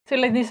So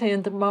ladies and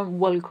gentlemen,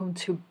 welcome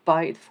to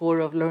Byte 4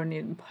 of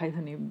Learning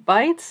Python in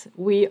Bytes.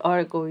 We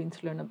are going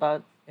to learn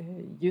about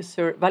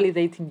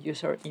validating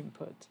user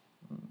input.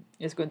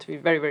 It's going to be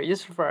very, very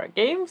useful for our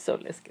game, so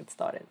let's get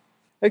started.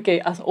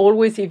 Okay, as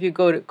always, if you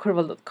go to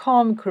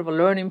Curbal.com, Curbal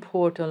Learning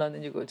Portal, and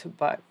then you go to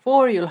Byte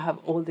 4, you'll have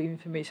all the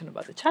information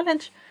about the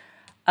challenge.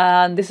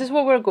 And this is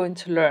what we're going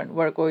to learn.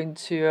 We're going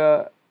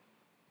to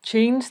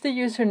change the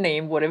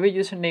username, whatever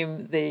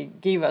username they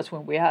give us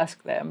when we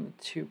ask them,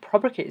 to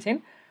proper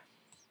casing.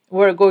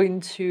 We're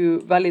going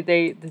to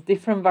validate the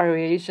different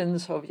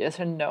variations of yes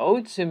and no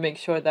to make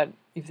sure that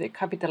if they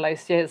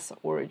capitalize yes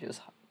or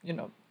just,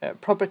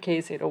 proper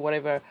case it or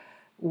whatever,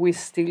 we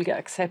still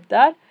accept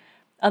that.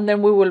 And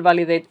then we will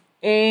validate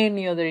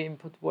any other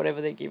input, whatever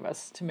they give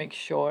us, to make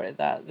sure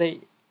that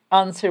they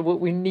answer what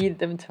we need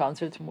them to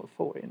answer to move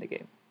forward in the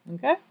game.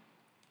 Okay?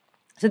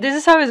 So this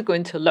is how it's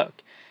going to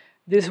look.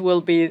 This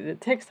will be the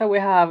text that we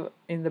have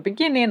in the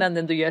beginning, and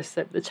then do you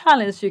accept the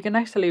challenge? You can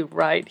actually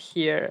write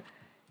here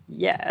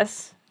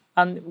yes,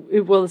 and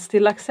it will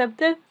still accept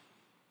it.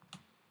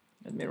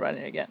 Let me run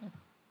it again.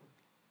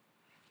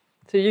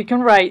 So you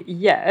can write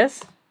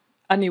yes,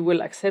 and it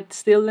will accept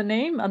still the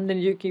name, and then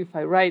if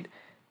I write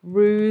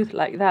Ruth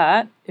like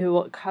that, it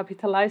will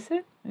capitalize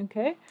it,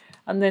 okay?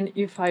 And then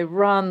if I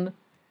run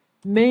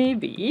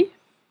maybe,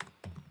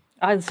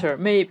 answer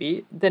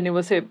maybe, then it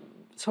will say,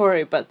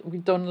 sorry, but we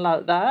don't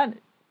allow that.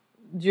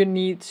 You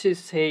need to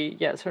say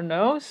yes or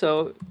no,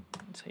 so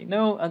say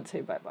no and say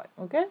bye-bye,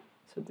 okay?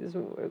 So this is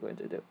what we're going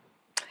to do.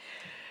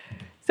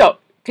 So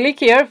click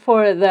here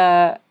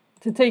to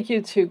take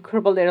you to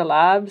Curbal Data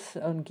Labs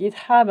on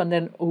GitHub, and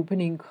then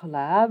opening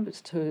collab,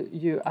 so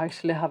you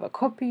actually have a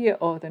copy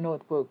of the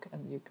notebook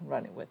and you can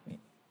run it with me.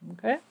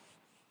 Okay.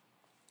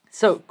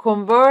 So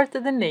convert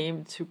the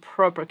name to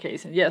proper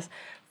casing. Yes.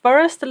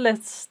 First,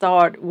 let's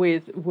start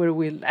with where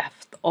we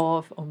left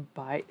off on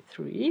byte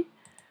 3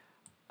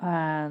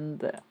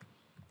 and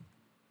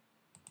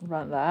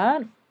run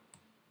that.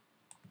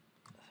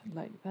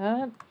 Like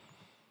that,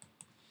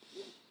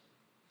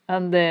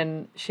 and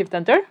then shift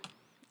enter,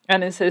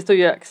 and it says, do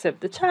you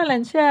accept the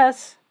challenge?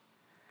 Yes.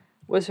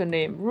 What's your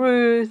name?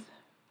 Ruth.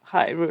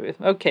 Hi,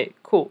 Ruth. Okay,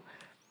 cool.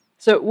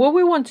 So what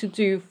we want to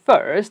do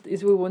first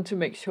is we want to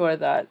make sure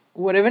that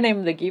whatever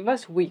name they give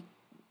us, we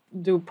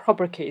do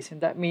proper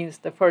casing. That means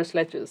the first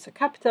letter is a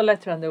capital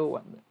letter and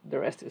the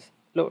rest is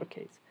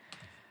lowercase.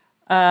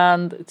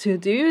 And to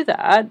do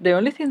that, the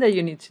only thing that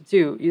you need to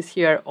do is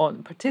here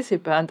on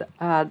participant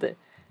add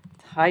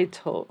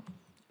title.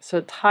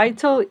 So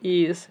title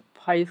is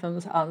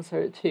Python's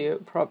answer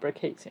to proper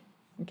casing.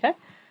 Okay,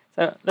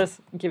 so let's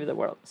give it a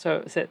whirl.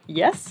 So say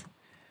yes,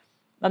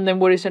 and then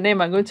what is your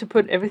name? I'm going to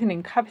put everything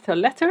in capital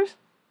letters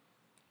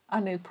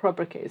and in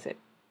proper case it.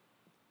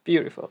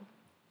 Beautiful.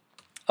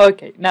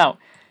 Okay, now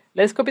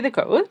let's copy the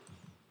code,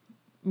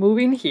 move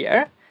in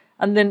here,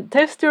 and then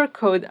test your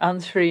code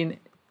answering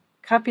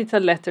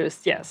capital letters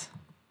yes.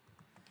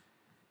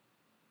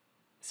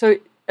 So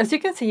as you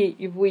can see,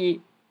 if we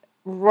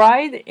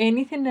write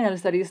anything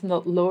else that is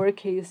not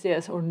lowercase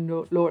yes or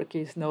no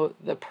lowercase no,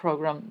 the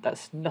program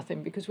does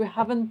nothing because we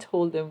haven't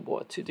told them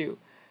what to do.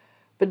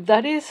 But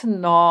that is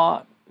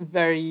not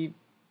very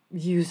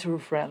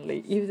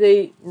user-friendly. If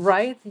they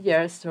write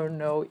yes or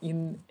no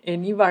in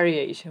any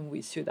variation,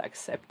 we should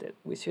accept it.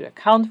 We should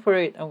account for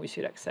it and we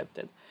should accept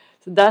it.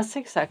 So that's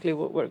exactly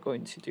what we're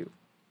going to do.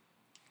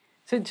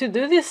 So to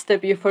do this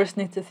step, you first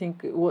need to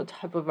think what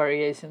type of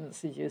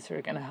variations the user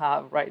is going to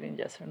have writing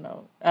yes or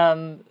no.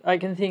 I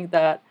can think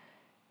that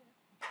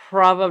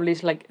probably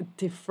it's like a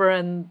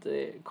different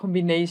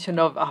combination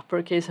of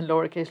uppercase and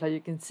lowercase, like you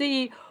can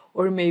see,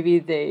 or maybe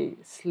they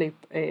slip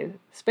a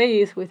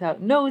space without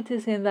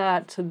noticing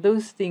that. So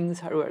those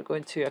things are we're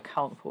going to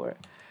account for.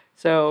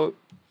 So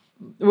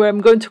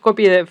I'm going to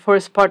copy the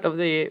first part of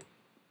the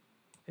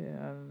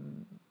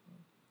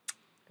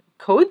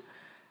code.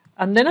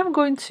 And then I'm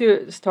going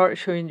to start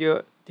showing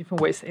you different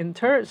ways to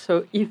enter.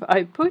 So if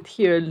I put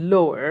here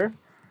lower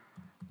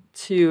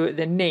to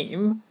the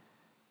name,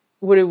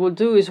 what it will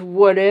do is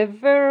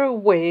whatever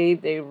way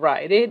they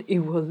write it, it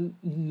will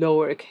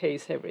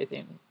lowercase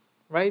everything,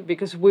 right?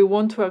 Because we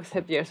want to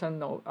accept yes and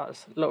no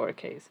as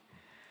lowercase.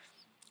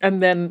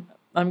 And then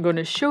I'm going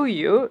to show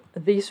you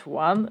this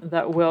one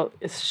that will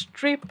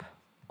strip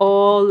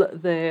all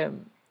the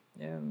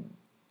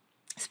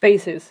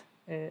spaces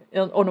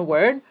on a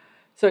word.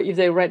 So if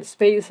they write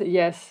space,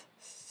 yes,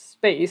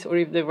 space, or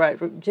if they write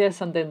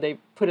yes and then they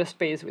put a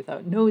space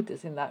without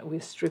noticing that, we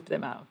strip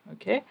them out,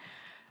 okay?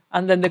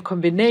 And then the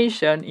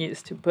combination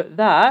is to put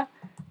that,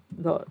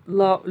 dot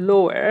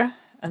lower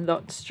and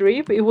dot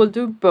strip. It will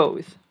do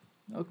both,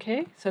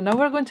 okay? So now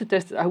we're going to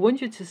test it. I want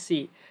you to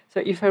see.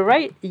 So if I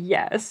write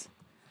yes,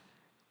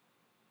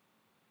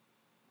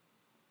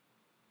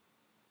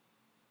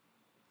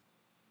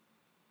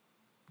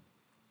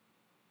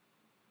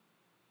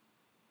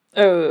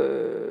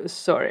 oh,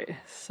 sorry.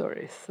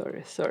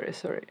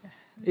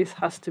 This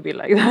has to be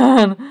like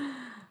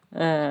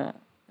that.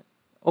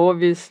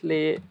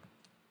 Obviously,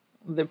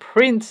 the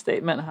print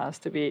statement has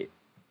to be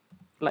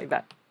like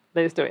that.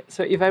 let's do it.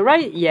 So if I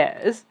write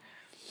yes,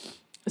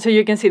 so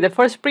you can see the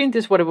first print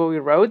is whatever we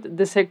wrote.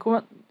 The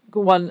second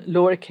one,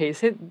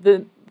 lowercase it.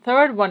 The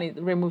third one, it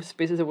removes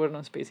spaces, there were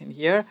no space in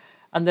here.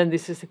 And then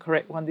this is the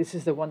correct one. This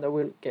is the one that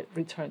will get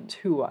returned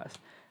to us.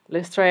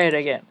 Let's try it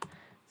again.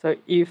 So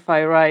if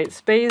I write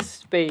space,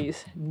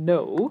 space,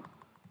 no,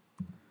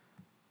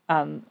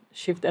 and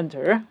shift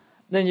enter,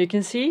 then you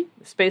can see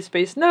space,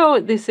 space, no,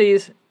 this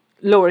is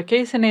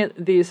lowercase in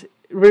it. This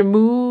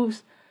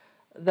removes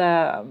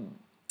the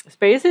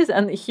spaces,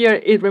 and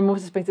here it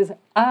removes the spaces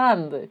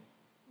and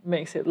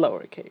makes it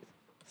lowercase.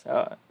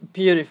 So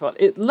beautiful.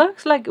 It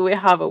looks like we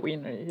have a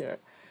winner here.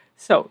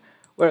 So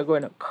we're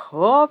going to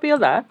copy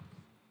that,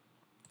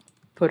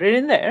 put it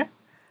in there,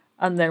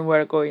 and then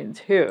we're going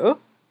to,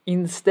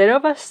 instead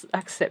of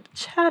accept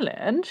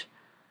challenge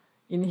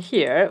in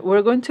here,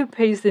 we're going to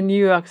paste the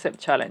new accept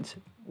challenge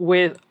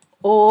with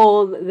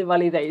all the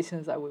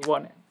validations that we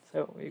wanted.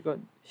 So we go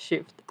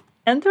shift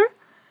enter,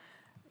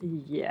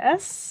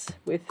 yes,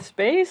 with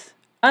space,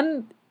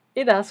 and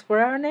it asks for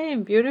our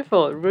name.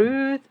 Beautiful,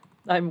 Ruth.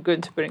 I'm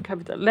going to put in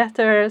capital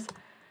letters,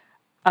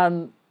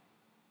 and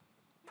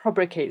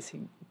proper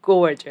casing,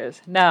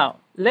 gorgeous. Now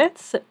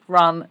let's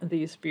run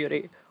this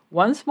beauty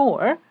once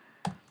more,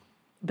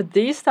 but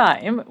this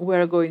time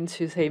we're going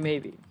to say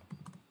maybe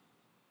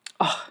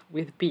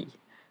with B.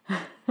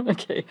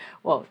 Okay,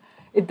 well,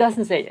 it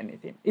doesn't say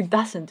anything, it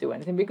doesn't do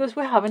anything because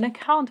we have an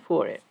account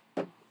for it.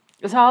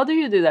 So how do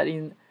you do that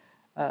in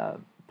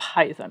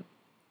Python?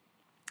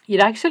 It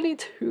actually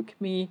took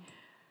me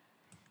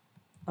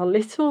a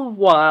little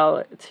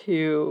while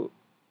to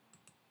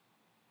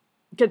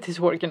get this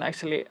working,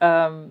 actually.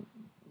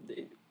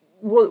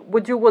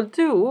 What you will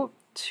do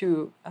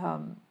to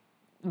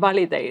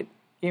validate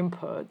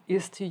input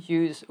is to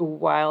use a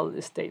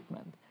while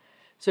statement.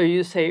 So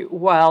you say,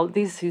 while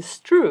this is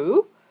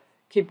true,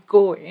 keep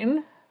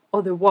going,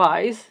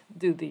 otherwise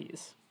do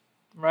this,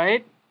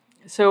 right?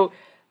 So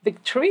the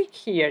trick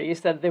here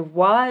is that the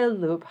while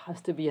loop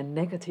has to be a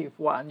negative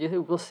one.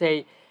 You will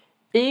say,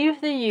 if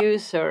the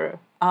user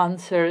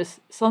answers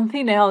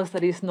something else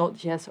that is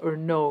not yes or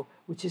no,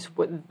 which is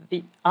what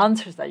the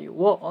answers that you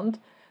want,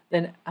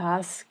 then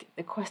ask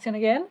the question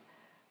again.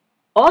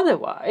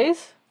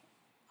 Otherwise,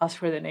 ask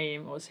for the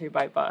name or say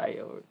bye-bye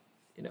or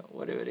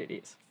whatever it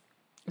is.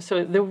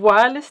 So the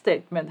while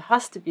statement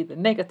has to be the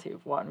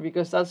negative one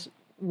because that's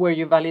where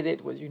you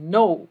validate what you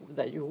know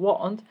that you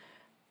want,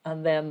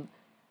 and then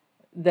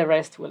the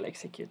rest will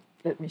execute.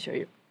 Let me show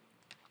you.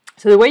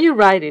 So the way you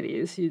write it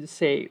is you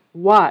say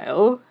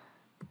while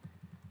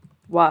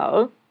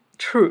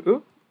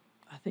true,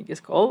 I think it's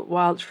called,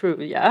 while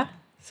true, yeah.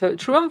 So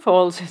true and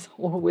false is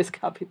always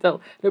capital,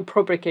 the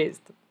proper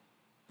case.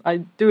 I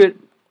do it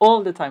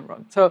all the time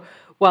wrong. So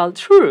while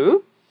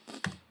true,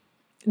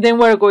 then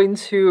we're going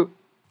to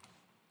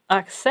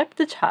accept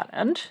the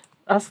challenge,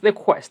 ask the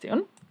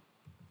question.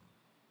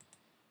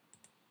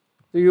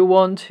 Do you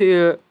want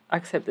to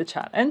accept the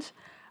challenge?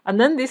 And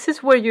then this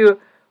is where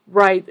you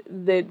write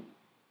the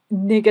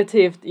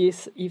negative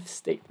if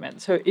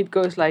statement. So it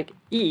goes like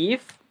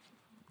if,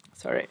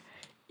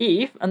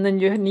 and then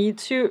you need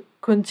to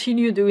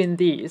continue doing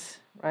these,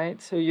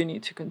 right? So you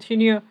need to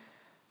continue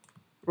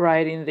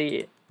writing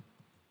the,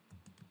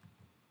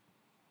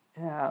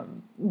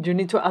 you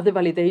need to add the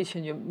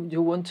validation.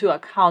 You want to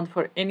account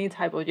for any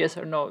type of yes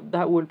or no,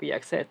 that will be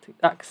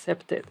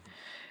accepted.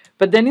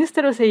 But then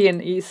instead of saying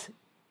is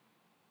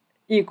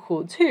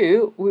equal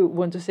to, we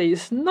want to say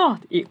is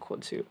not equal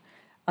to.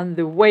 And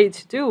the way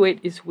to do it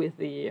is with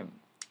the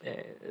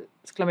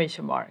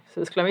exclamation mark.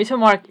 So exclamation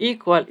mark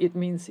equal, it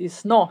means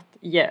it's not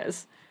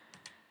yes.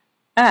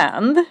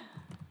 And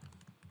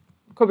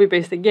copy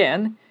paste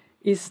again,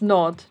 is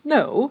not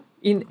no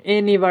in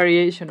any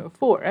variation of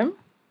form.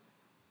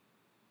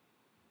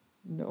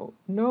 No,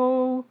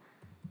 no,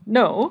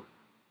 no.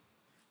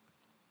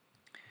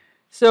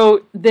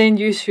 So then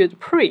you should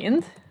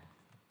print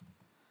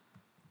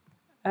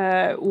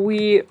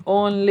we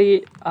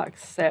only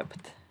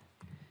accept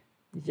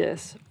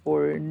yes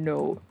or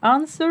no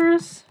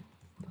answers.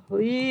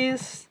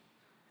 Please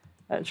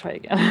try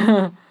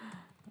again.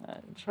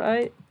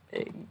 Try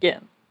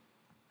again.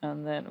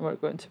 And then we're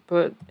going to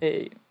put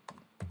a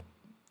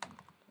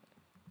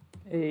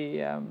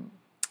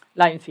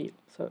line field.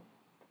 So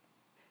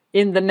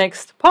in the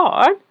next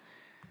part,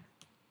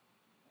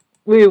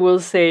 we will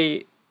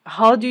say,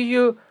 how do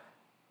you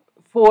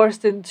force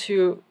them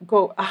to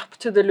go up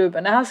to the loop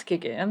and ask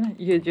again?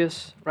 You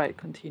just write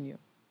continue,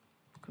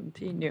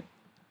 continue.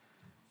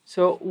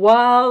 So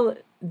while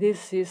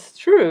this is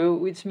true,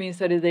 which means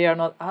that if they are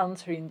not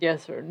answering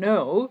yes or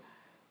no,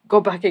 go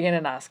back again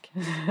and ask.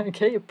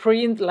 Okay,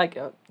 print like,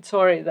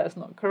 sorry, that's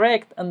not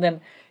correct. And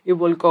then it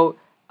will go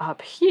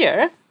up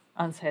here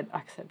and said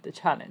accept the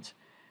challenge.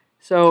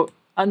 So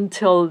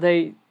until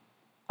they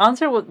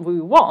answer what we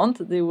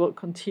want, they will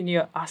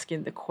continue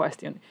asking the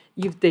question.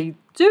 If they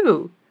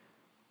do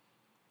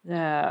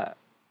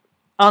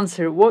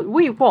answer what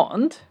we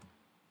want,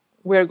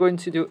 we're going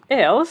to do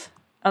else,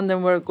 and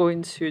then we're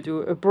going to do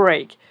a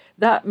break.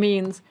 That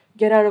means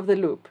get out of the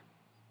loop.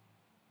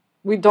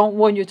 we don't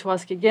want you to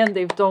ask again.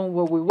 They've done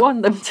what we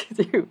want them to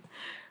do,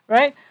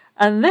 right?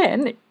 And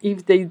then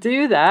if they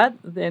do that,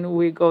 then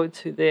we go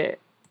to the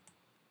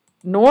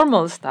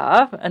normal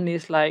stuff, and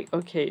it's like,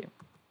 okay,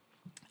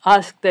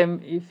 ask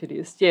them if it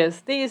is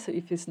yes, this,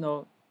 if it's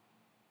no,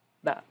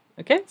 that.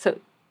 Okay, so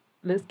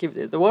let's give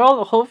it the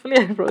world. Hopefully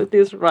I wrote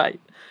this right.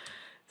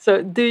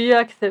 So do you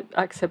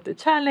accept the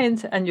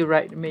challenge? And you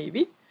write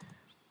maybe.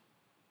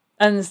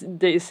 And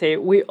they say,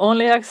 we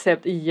only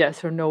accept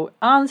yes or no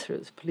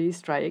answers.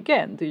 Please try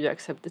again. Do you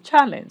accept the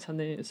challenge? And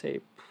then you say,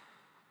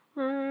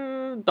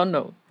 don't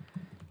know.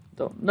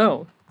 Don't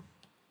know.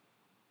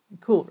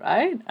 Cool,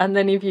 right? And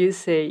then if you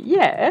say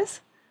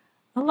yes,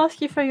 I'll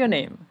ask you for your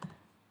name.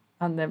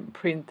 And then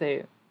print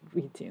the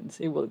greetings.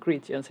 It will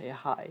greet you and say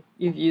hi.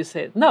 If you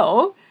said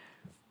no,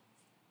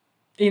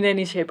 in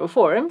any shape or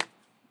form,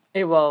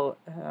 it will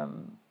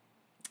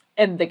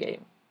end the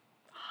game.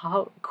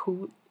 How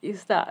cool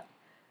is that?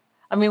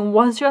 I mean,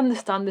 once you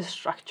understand the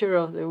structure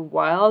of the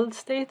while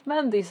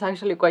statement, it's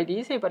actually quite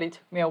easy, but it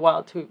took me a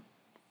while to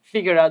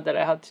figure out that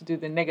I had to do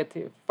the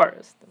negative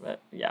first. But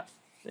yeah,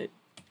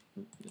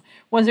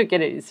 once you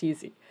get it, it's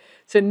easy.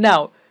 So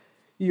now,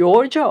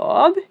 your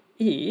job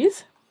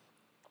is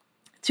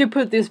to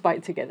put this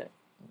byte together,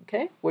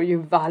 okay? Where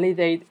you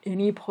validate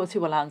any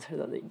possible answer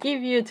that they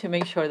give you to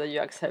make sure that you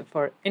accept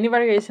for any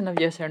variation of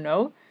yes or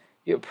no,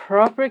 you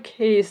proper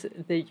case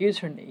the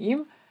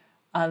username,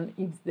 and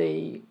if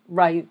they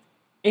write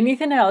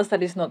anything else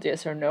that is not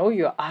yes or no,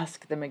 you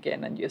ask them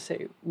again and you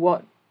say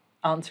what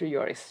answer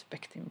you're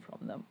expecting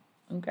from them,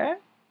 okay?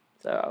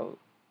 So,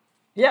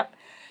 yeah.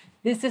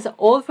 This is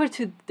all for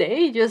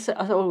today. Just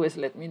as always,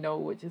 let me know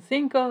what you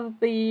think of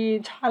the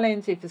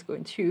challenge, if it's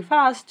going too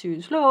fast,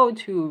 too slow,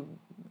 too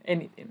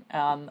anything.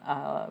 And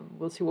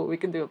we'll see what we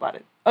can do about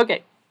it.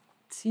 Okay,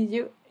 see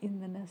you in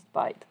the next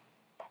bite.